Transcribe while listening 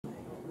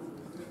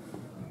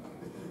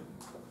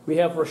We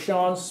have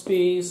Rashawn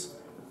Speas,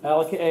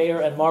 Alek,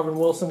 Ayer, and Marvin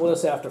Wilson with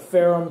us after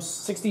Ferrum's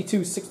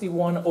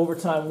 62-61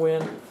 overtime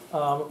win.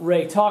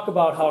 Ray, talk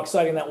about how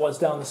exciting that was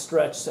down the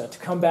stretch to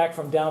come back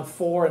from down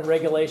 4 in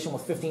regulation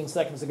with 15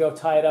 seconds to go,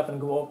 tie it up, and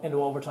go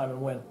into overtime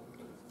and win.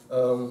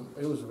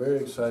 It was very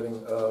exciting.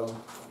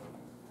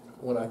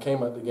 When I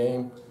came out the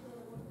game,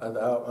 I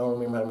don't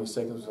remember how many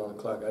seconds was on the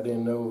clock. I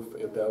didn't know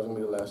if that was going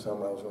to be the last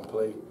time I was going to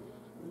play.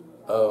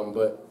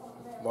 But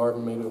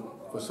Marvin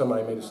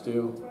somebody made a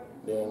steal.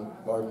 Then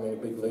Marvin made a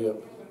big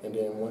layup, and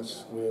then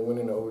once we went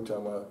into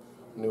overtime, I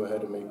knew I had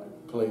to make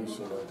plays,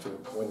 to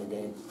win the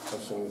game.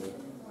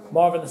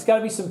 Marvin, there's got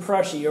to be some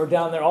pressure. You're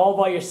down there all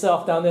by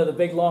yourself down there. The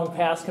big long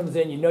pass comes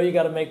in. You know you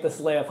got to make this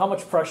layup. How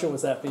much pressure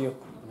was that for you?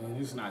 Man,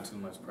 it's not too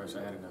much pressure.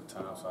 I had enough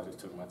time, so I just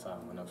took my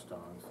time, went up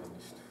strong, and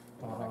finished.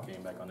 And then I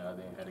came back on the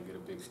other end, had to get a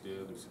big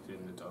steal, and fit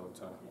into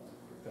overtime.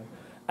 Okay.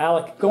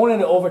 Alek, going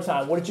into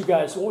overtime, what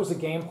was the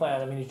game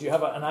plan? I mean, did you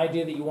have an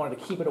idea that you wanted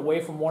to keep it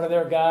away from one of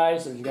their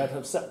guys, or did you guys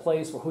have set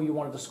plays for who you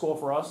wanted to score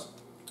for us?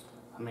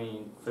 I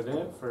mean,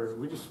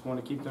 we just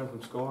want to keep them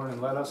from scoring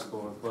and let us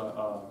score.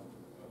 But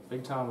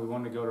big time, we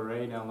wanted to go to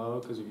Ray down low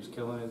because he was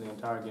killing it the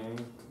entire game.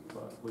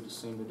 But we just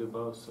seemed to do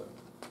both. So.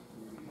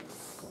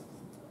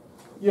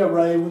 Yeah,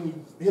 Ray, when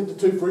you hit the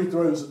 2 free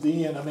throws at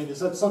the end, I mean, is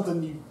that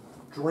something you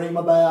dream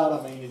about?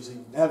 I mean,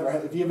 have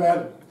you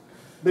ever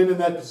been in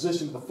that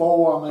position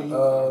before? I mean,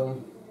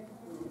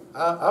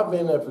 I've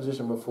been in that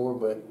position before,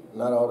 but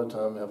not all the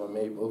time have I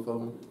made both of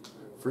them.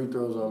 Free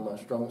throws are my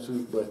strong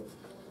suit, but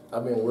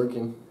I've been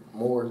working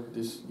more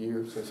this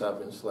year since I've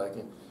been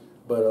slacking.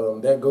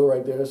 But that goal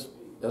right there,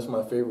 that's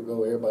my favorite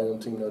goal. Everybody on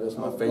the team knows that's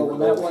my favorite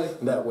goal.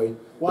 That way.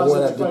 Why is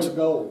that your favorite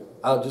goal?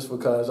 Just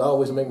because I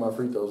always make my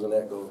free throws in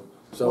that goal.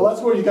 So, well,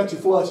 that's where you got your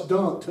flush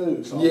dunk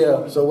too. So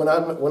yeah. So when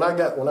I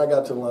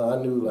got to the line,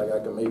 I knew like I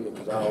could make it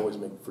because I always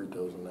make free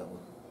throws in that one.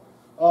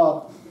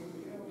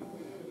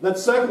 That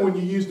second one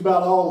you used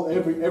about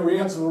every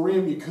inch of the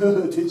rim you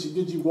could.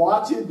 Did you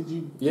watch it? Did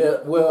you? Yeah.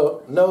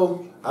 Well,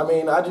 no. I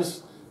mean, I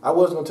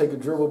was gonna take a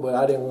dribble, but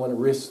I didn't want to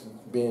risk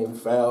being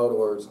fouled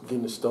or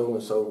getting it stolen.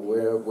 So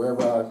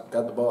wherever I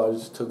got the ball, I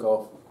just took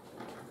off,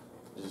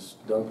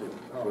 just dunked it.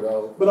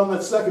 But on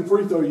that second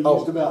free throw, you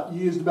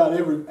used about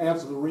every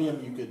ounce of the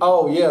rim you could.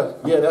 Oh yeah.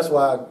 That's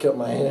why I kept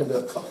my hand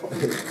up.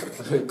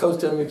 Coach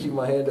told me to keep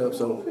my hand up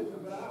so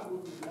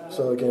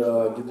I can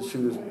get the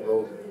shooters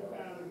roll.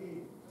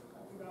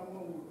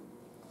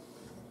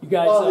 You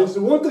guys, it's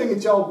the one thing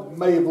that y'all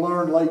may have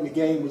learned late in the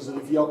game was that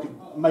if y'all could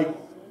make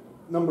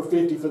number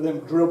 50 for them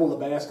dribble the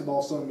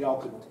basketball, some of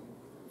y'all could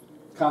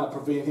kind of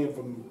prevent him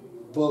from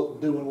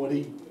doing what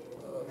he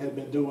had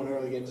been doing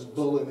early and just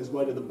bullying his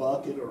way to the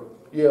bucket. Or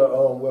yeah,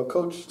 well,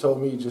 Coach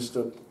told me just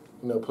to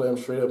play him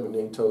straight up, and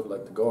then he told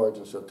like the guards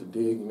and stuff to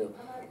dig.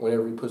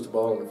 Whenever he puts the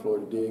ball on the floor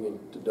to dig and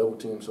to double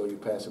team, so you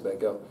pass it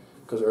back out.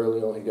 Because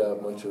early on he got a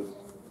bunch of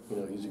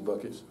easy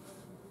buckets,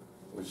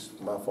 which is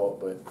my fault,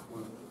 but.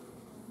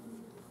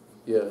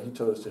 Yeah, he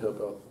told us to help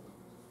out.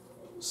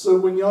 So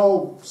when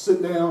y'all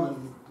sit down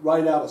and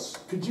write out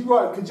could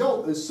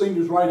y'all as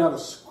seniors write out a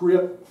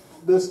script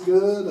this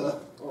good?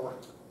 Or?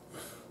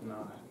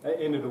 No, that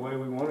ended the way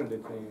we wanted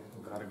it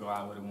to. Got to go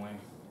out with a win.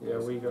 Yeah,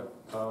 we got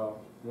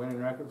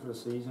winning record for the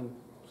season,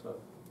 so it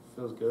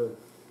feels good.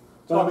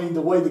 But I mean,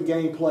 the way the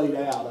game played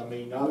out, I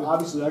mean,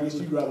 obviously, I guess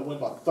you'd rather win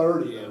by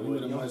 30. Yeah, we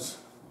would have much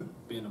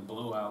been a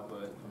blowout,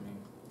 but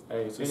I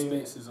mean,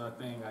 suspense is our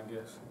thing, I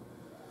guess.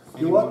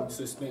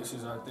 Suspense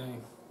is our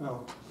thing.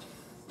 No.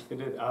 It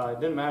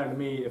didn't matter to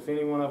me. If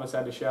any one of us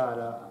had the shot,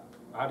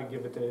 I'd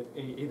give it to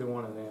either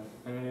one of them.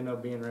 And it ended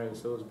up being Ray,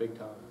 so it was big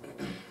time.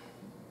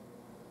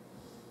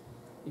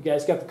 you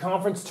guys got the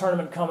conference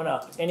tournament coming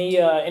up. Any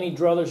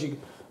druthers?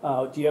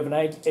 Do you have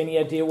any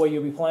idea where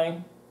you'll be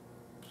playing?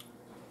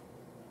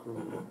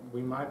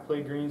 We might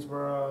play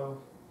Greensboro.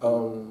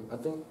 I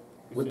think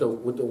with the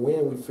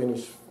win we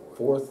finished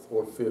 4th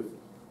or 5th,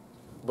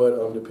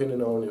 but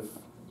depending on if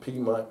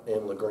Piedmont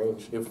and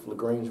LaGrange. If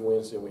LaGrange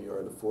wins, then we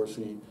are the 4th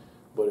seed.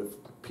 But if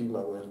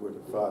Piedmont wins, we're the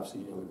 5th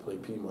seed, and we play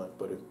Piedmont.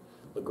 But if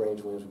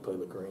LaGrange wins, we play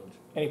LaGrange.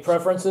 Any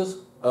preferences?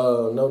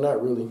 No,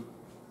 not really.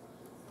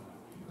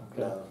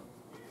 Okay. No.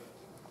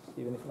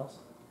 Steve, anything else?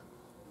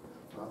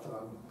 Not that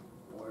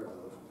I'm aware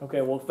of.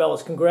 Okay, well,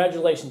 fellas,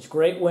 congratulations.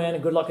 Great win,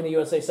 and good luck in the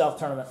USA South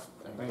Tournament.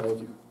 Thank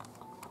you.